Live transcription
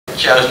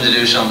chosen to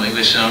do something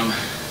with some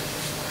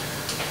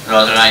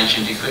rather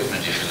ancient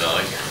equipment, if you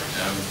like.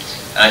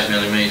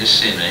 8mm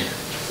cine.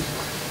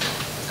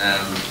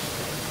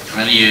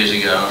 Many years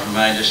ago I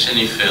made a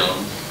cine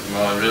film with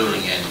my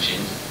ruling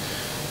engine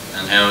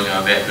and how I go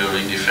about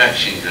ruling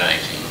diffraction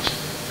gratings.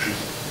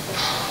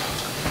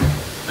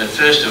 But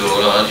first of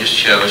all I'll just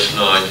show a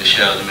slide to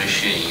show the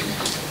machine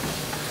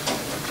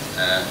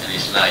in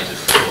its later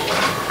form,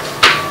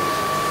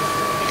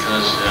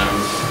 because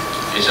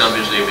it's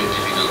obviously a bit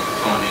difficult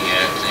finding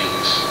out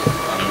things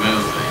on a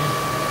movie.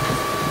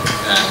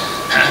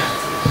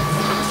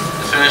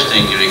 The first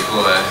thing you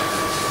require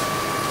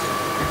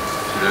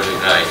to rule a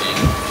grating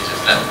is a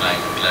flat blank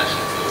of glass,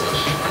 of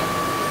course,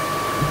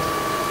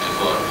 to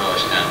quite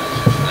high standards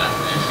of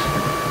flatness.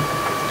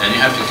 Then you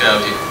have to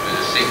coat it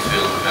with a thick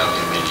film of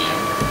aluminium.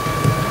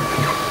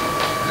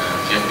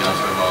 Getting on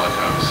for a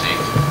micron thick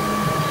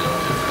in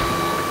order to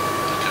rule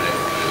the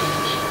correct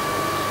grooves,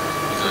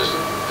 because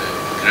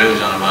the grooves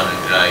on a modern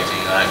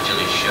grating are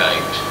actually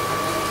shaped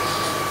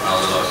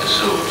rather like a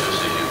sawtooth, as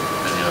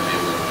many of you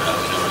will know,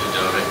 in order to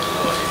direct the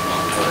light in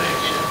one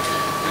direction.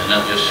 And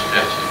not just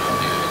scratches like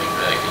the early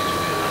gratings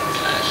we were on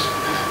class.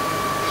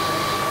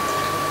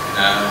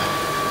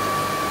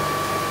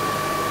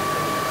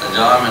 The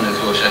diamond, of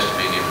course, has to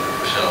be given a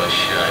precise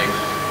shape,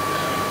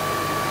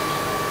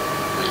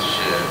 which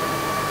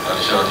I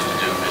decided to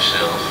do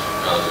myself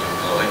rather than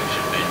buy, which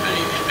had been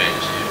very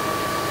expensive.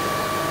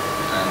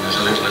 And as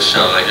a little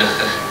aside,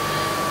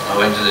 I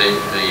went to the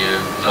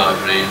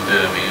library in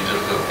Birmingham to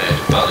look up how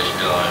to polish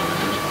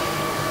diamonds.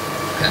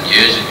 And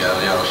years ago,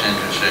 the old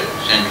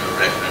Central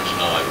Reference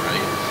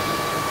Library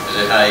was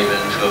a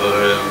haven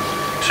for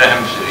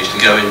tramps who used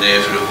to go in there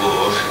for a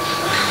walk.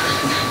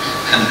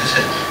 And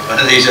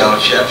one of these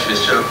old chaps with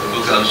a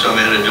book on some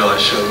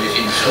erudite subject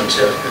in front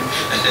of him,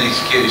 as an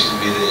excuse to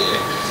be there.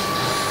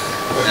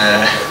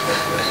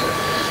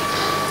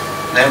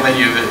 Then when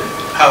you've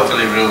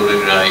hopefully ruled a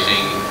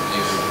grating,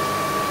 you've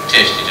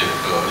tested it, of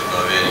course,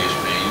 by various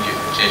means. You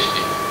can test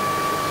it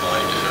by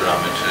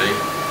interferometry,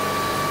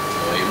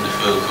 or even the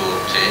full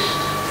court test,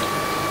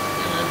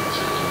 in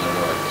the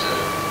right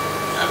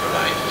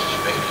apparatus,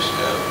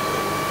 spectroscope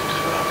or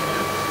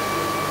interferometer.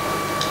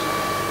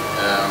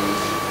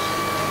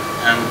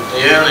 And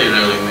the early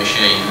ruling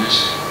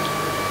machines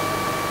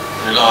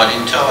relied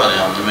entirely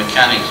on the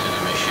mechanics of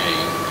the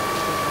machine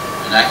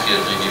and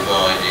accurately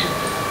dividing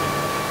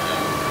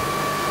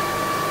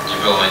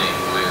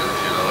wheel, if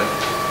you like,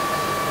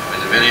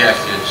 with a very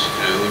accurate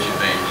screw which had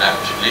been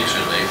lapped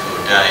literally for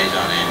days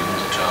on end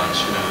to try and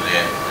smooth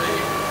out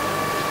the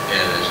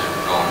errors of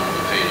one and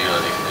the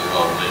periodically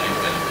wobbling it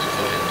when it was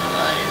put in the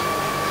lathe.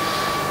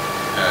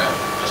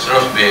 The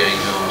thrust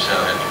bearings also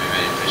had to be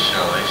very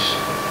precise,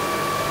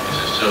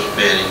 because the thrust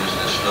bearing was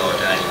at a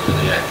slight angle to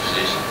the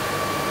axis,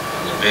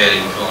 and the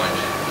bearing point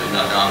was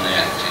not on the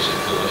axis, of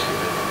course, it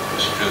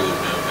was screw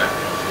would move back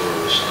and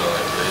forward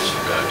slightly as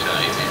it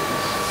rotated.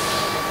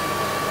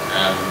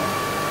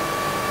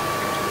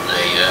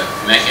 The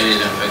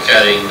mechanism for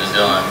carrying the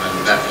diamond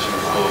backwards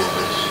and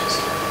forwards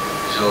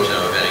is also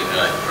a very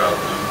great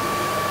problem,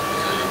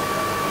 because it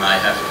may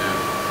have to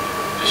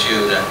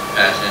pursue that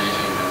path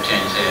anything from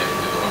 10,000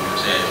 to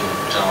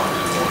 100,000 times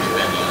or more,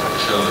 depending on the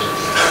size of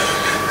the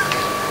grating.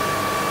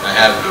 They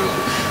have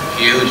ruled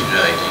huge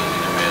gratings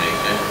in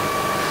America.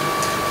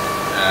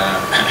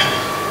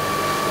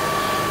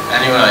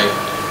 Anyway,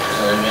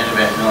 in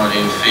about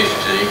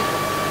 1950,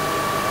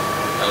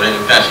 I read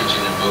a passage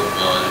in a book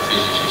by the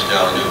physicist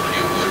R.W.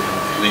 Wood,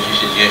 in which he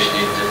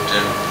suggested that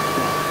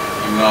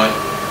you might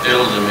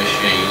build the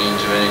machine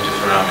into an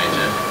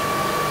interferometer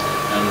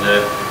and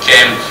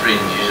count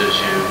fringes as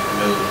you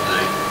move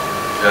the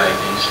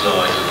grating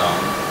slide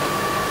along,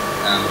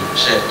 and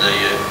set the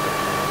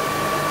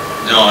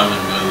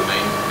diamond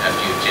moving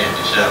after you've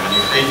counted so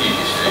many fringes,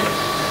 you see.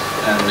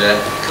 And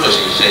of course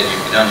he said you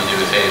could only do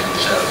 1,000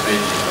 or so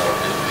fringes like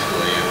this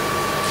before you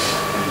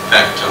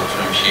backed up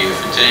from sheer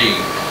fatigue.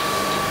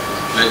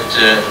 But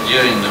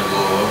during the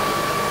war,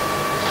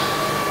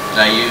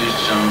 they used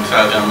some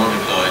photon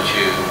multiplier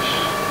tubes,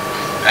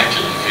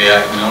 actually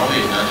creating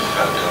noise, not just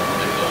photon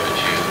multiplier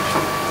tubes.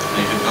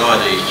 And you could buy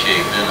these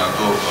cheaply, and I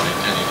bought one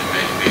intended to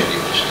measure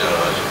variable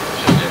stars,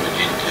 which I never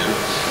did do.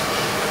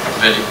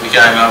 But it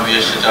became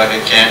obvious that I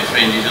could count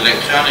fringes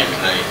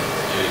electronically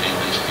using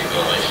this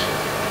device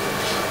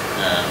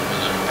with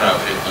an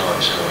appropriate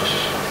light source.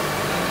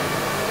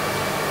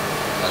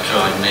 I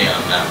tried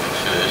neon lamp at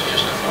first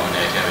just to find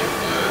out how it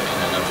worked, and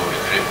then I bought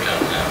a krypton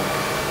lamp.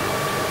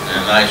 And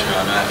then later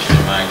on I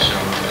actually made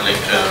some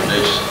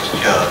electrolysis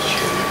charge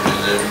tubes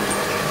with the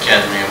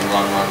cadmium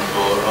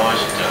 114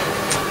 isotope.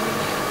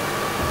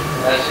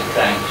 That's a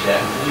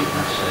crankshaft, as you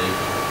can see.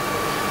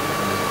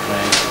 The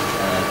crank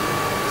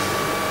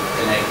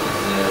connected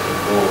to the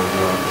board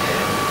joint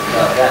here.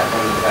 Like that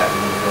one was back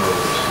and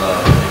forward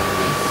slowly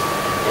every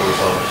 4 or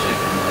 5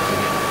 seconds.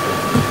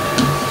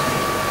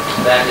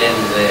 That end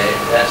there,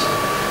 that's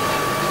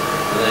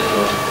the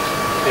little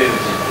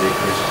pivoted bit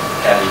which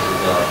carries the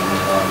diamond,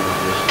 the diamond was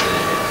just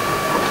there.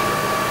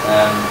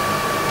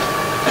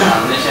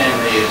 On this end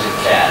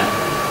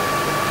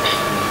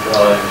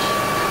drives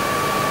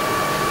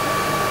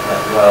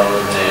that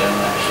roller there and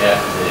that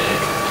shaft there.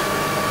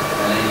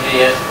 And in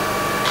here,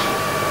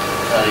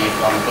 sorry,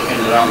 I'm looking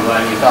the wrong way,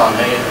 you can't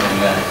hear me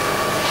again.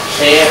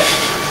 Here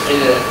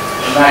is a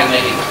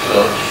magnetic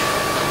clutch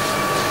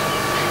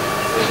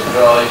which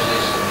drives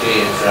this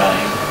gear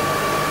train.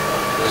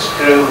 The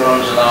screw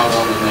runs along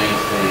underneath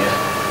here,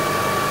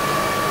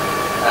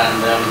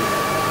 and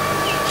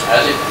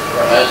as the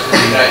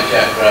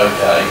crankshaft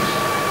rotates,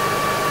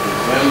 it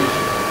moves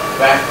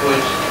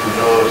backwards and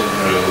draws a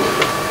groove,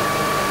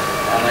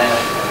 and then a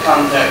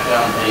contact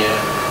on here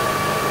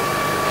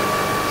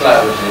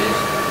closes,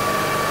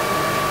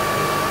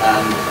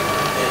 and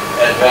it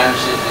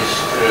advances this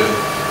screw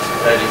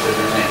ready for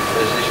the next.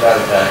 As this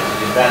rotates,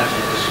 it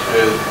advances the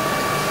screw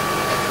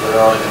the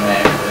right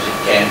amount as it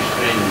counts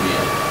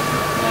fringes.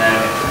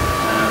 Now,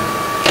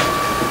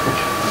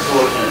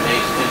 unfortunately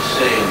it's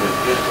concealed, but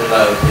just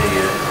below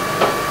here,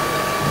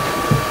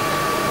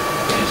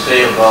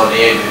 concealed by the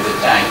edge of the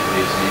tank that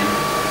it's in,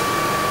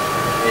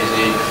 is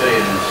the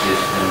interference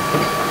system.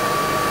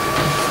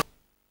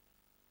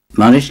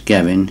 Maurice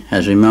Gavin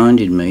has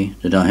reminded me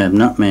that I have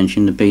not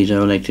mentioned the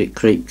piezoelectric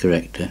creep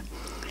corrector,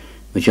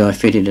 which I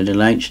fitted at a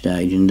late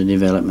stage in the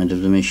development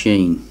of the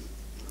machine.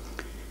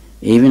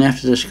 Even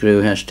after the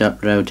screw has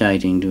stopped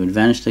rotating to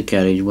advance the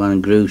carriage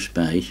one groove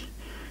space,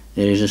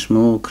 there is a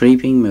small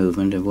creeping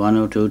movement of 1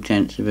 or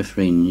 2/10 of a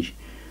fringe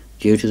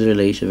due to the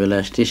release of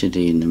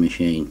elasticity in the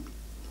machine.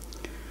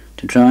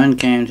 To try and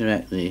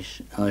counteract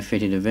this, I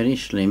fitted a very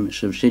slim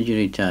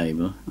subsidiary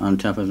table on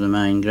top of the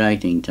main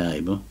grating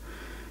table,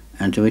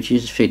 and to which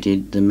is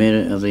fitted the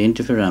mirror of the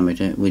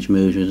interferometer which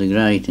moves with the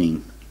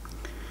grating.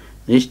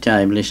 This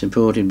table is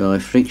supported by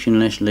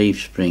frictionless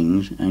leaf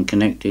springs and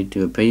connected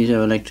to a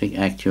piezoelectric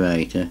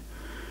actuator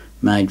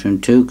made from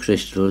 2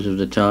 crystals of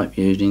the type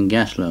used in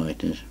gas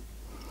lighters.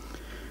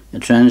 A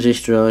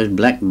transistorized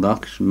black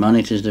box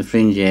monitors the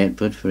fringe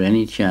output for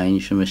any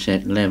change from a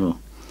set level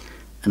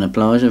and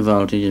applies a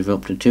voltage of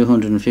up to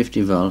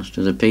 250 volts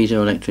to the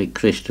piezoelectric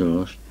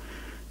crystals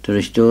to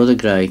restore the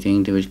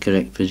grating to its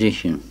correct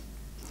position.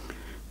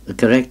 The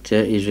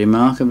corrector is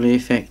remarkably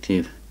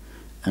effective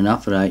and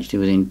operates to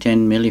within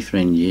 10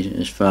 millifringes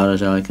as far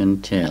as I can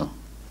tell.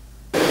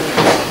 Can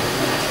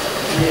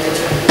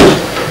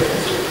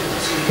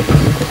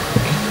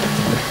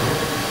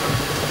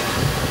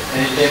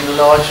you dim the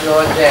lights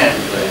right down,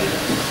 please?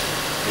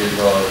 Good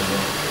rise.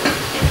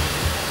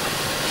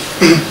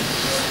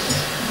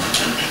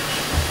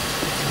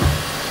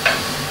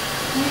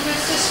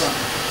 Where's this one?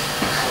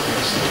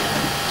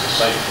 It's a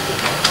safety one.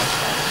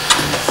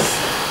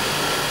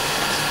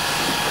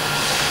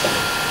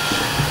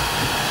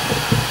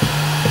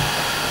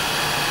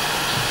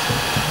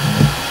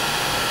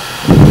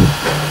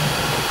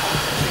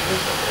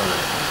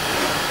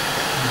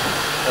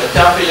 The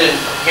top is a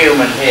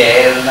human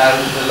hair, and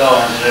those the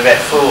lines are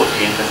about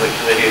 40 in the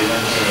width of a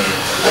human hair.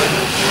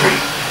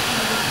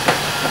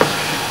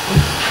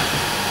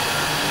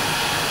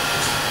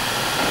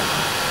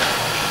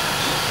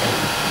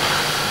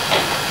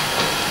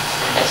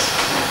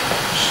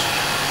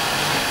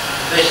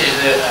 This is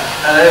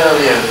an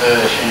earlier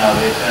version of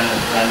it, and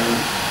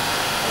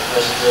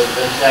the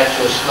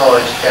actual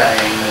slides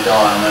carrying the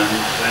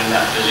diamonds are in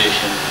that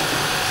position.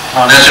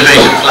 That's a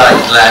piece of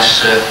plate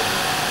glass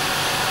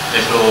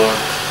before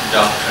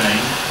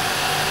doctoring.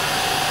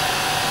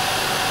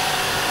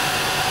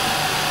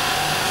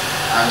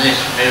 And this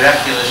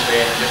miraculously,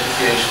 in just a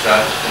few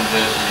strokes,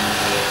 converts it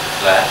into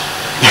glass.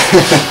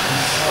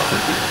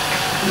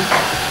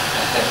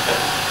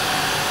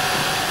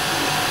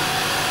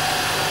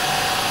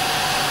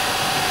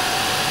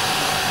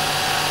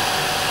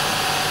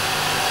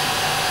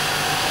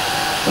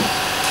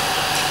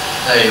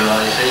 There you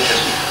are, you see,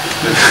 just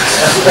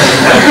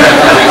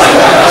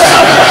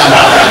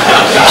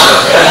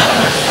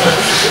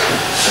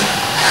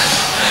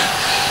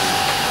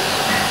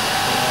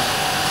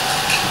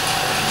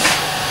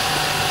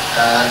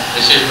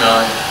this is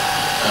my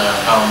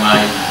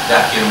homemade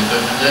vacuum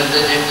equipment.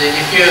 The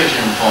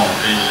diffusion pump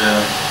is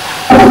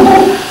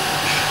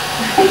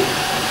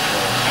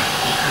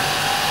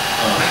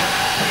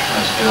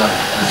that's good.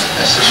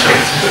 That's the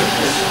short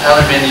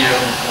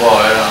aluminium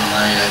wire on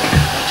the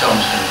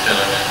tungsten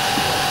filament.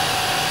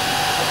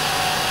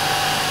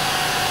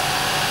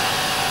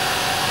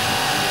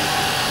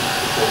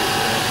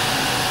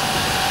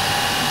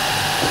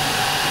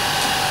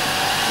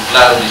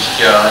 Blow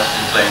discharge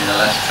to clean the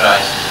last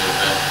traces of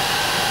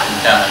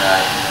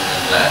contamination of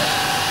the glass.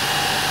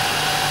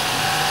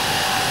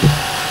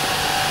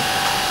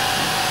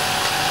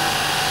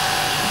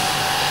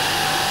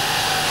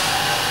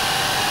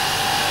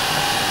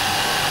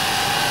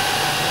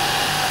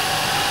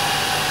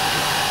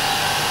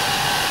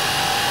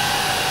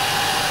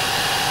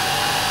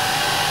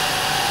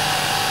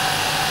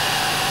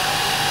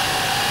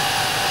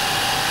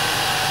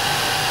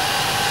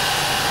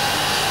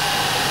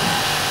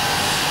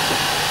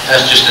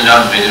 That's just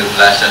another bit of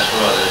glass, that's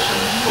why there's some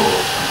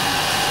port.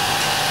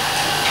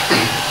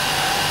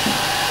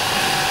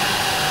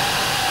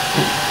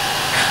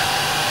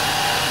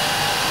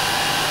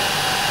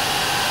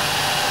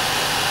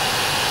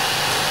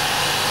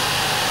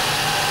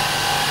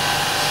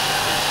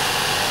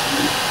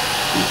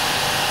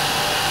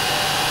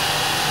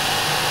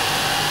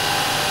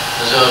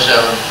 There's also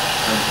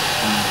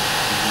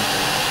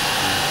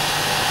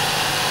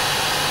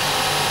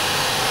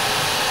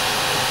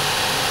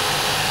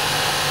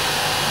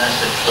that's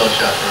the clutch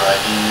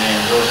operating, and then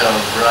there's also a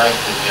brake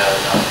that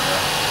goes on there.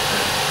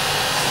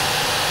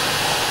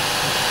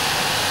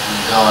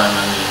 And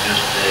diamond is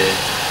just there,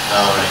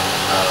 lowering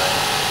and lowering.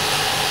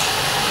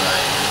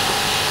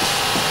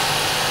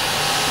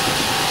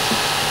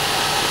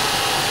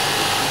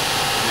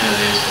 Now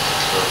there's the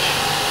clutch.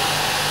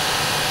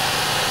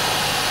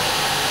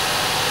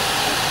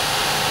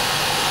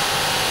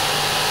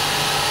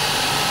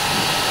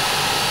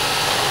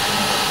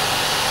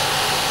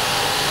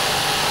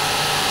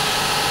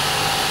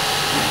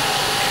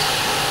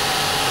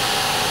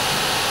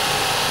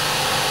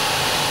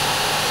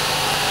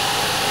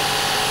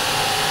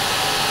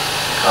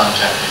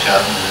 Contact which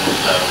opens and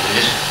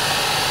closes.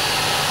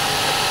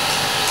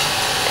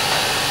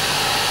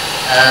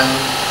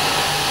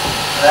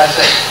 That's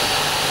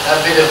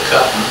a bit of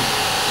cotton.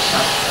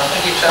 I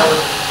think it travelled,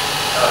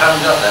 I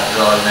haven't got that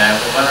drive now,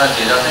 but when I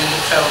did, I think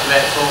it travelled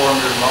about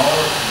 400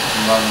 miles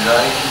in one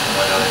grating, from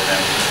what I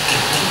remember.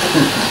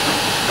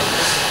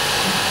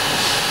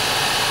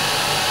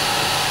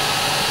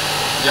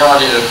 The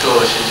idea, of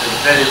course, is a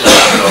very low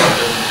drive,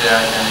 doesn't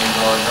create any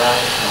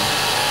vibration.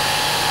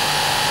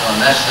 And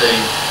that's the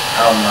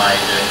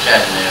homemade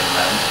cadmium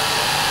lamp.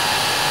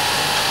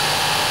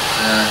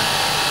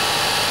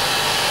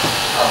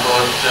 I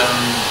bought,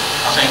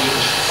 I think it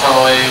was 5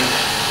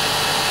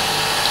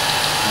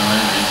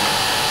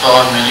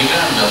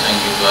 milligrams, I think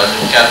it was,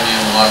 of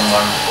cadmium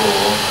 114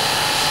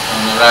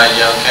 from the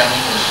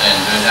radiochemical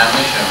centre at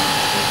Amersham.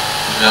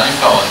 It was only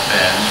 £5.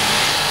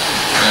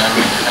 And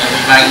it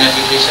was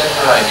magnetically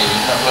separated,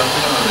 it's not going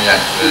to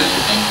react with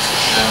anything.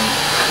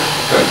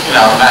 You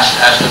know, as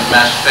a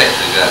mass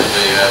spectrograph,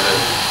 where you have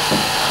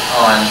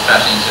ions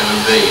passing through a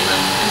beam,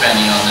 and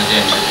depending on the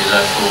density,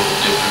 they fall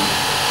different.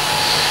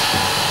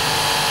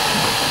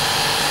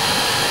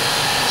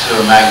 Through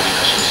a magnet,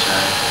 I should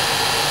say.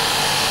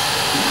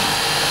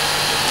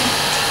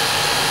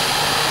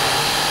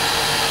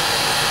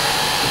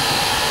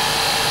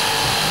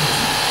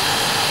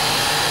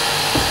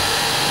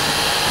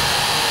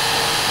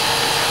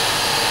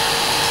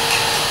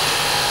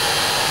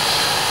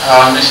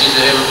 And this is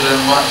a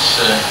Hilgren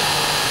Watts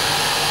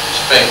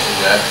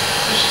spectrograph,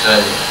 which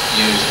they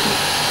use at the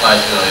place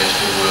where I used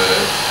to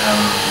work,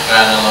 for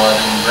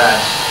analysing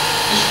brass.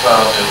 You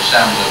spark a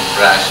sample of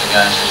brass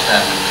against a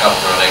standard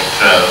copper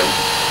electrode,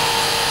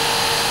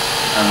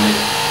 and it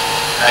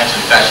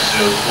actually passes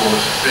through a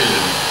quartz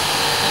prism.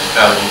 It's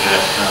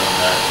photographed on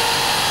that.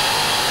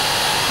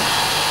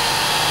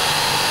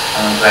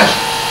 And the glass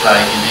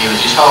plate in here,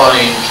 which is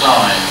highly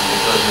inclined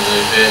because of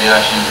the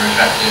variation of the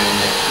refractive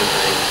index of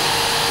the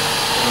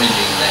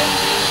imaging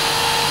lenses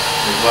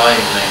with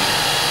wavelength,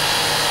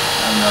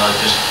 and I'll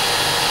just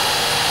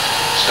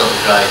stop the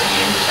grating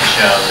in just to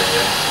show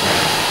the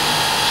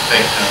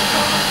spectrum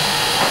from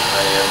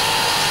the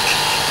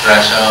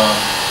brass arm.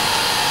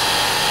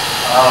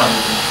 Oh, and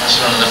that's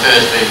one of the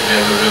first people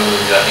who ever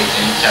ruled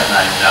grating, a chap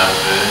named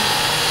Norbert.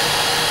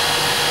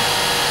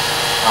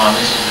 Oh, and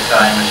this is the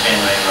famous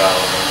Henry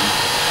Rollman.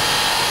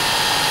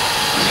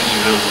 I think he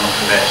ruled them up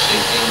to about 6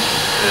 inches,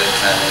 the first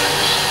man who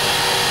ever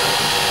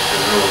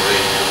rule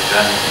really of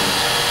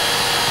gratings.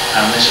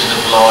 And this is the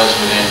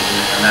Blytheswood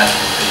engine at the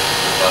National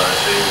Physical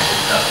Laboratory, which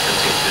is not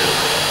particularly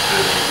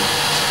brilliant.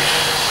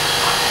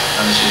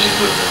 And this is a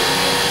good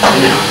ruling engine.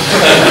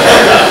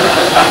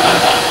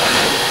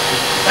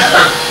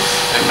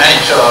 With many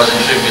trials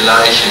and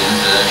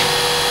tribulations,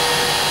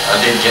 I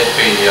did get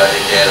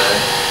periodic error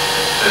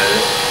at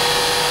first.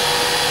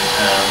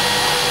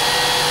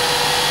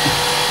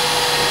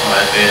 I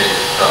had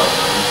various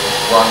problems.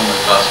 One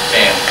was lost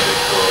count, of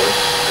course.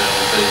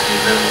 But if you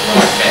really want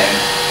to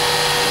count,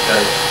 you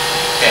go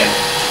count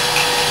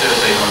 200,000 or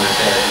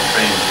 300,000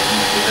 fringes,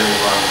 and if you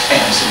really want to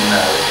count, you know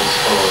it is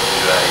caused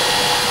the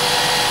grating.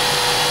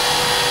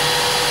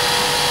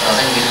 I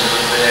think this is a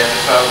little bit out of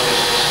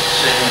focus to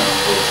see,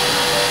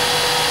 unfortunately.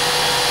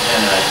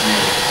 Generates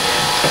music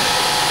again.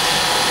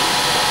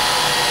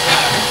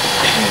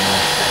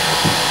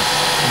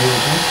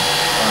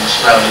 I'm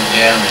slowing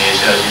down here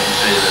so you can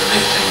see the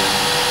lifting,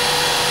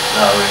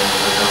 lowering of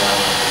the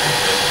diamond.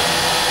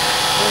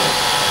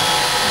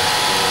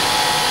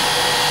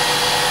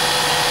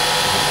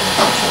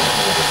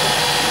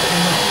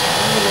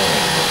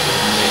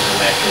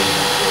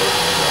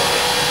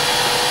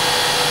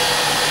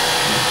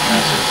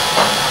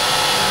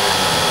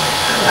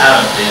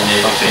 Apparently I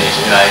nearly finished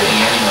grading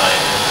anyway,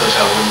 of course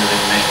I wouldn't have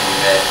been making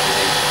that with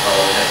it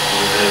all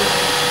actually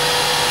ruling.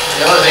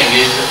 The other thing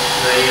is that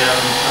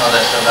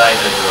that's the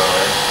later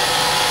drive.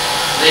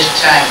 This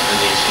tank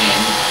that it's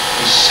in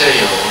is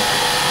sealed,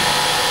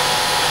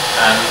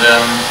 and the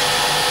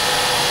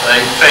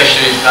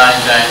pressure is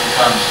maintained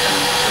constant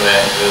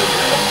throughout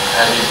ruling,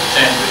 as is the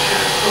temperature,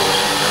 of course,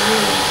 in the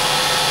room.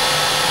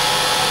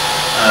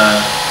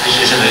 This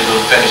is a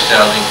little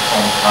peristaltic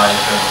pump made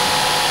from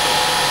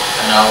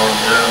an old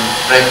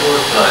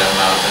record player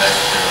motor,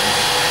 actually.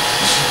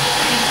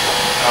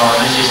 Oh,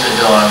 this is the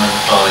diamond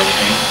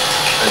polishing,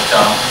 the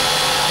top.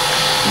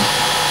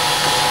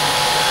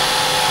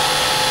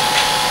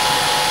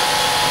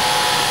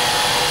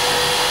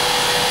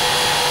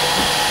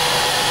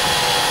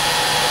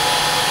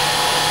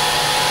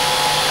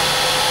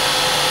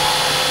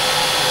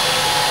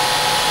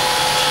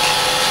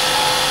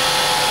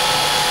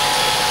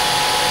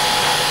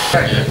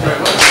 Thank you very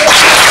much.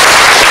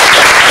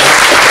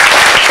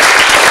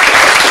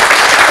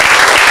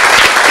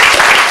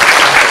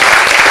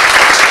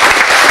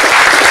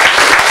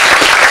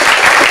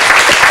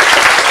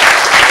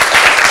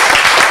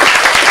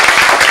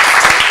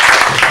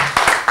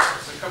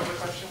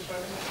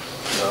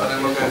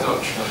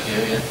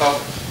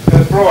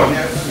 Brian,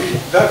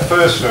 that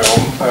first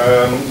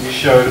film you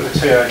showed at the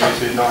TA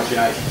AGM in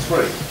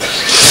 1983.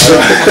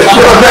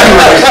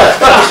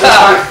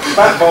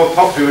 Back by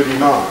popular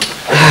demand.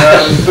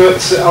 But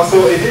I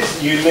thought it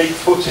is unique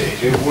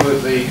footage of one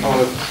of the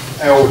kind of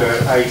elder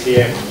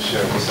ATMs,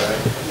 shall we say.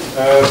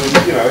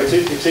 You know, it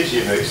is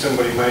unique,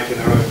 somebody making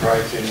their own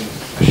grating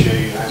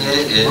machine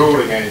and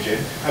ruling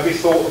engine. Have you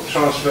thought of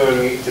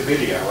transferring it to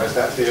video, as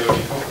that's the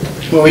early copy?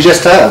 Well, we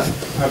just have.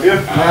 Have you? You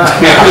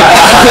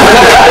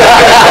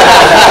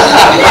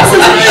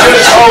should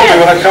have told me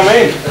when I come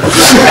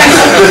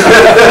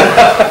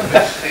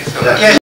in.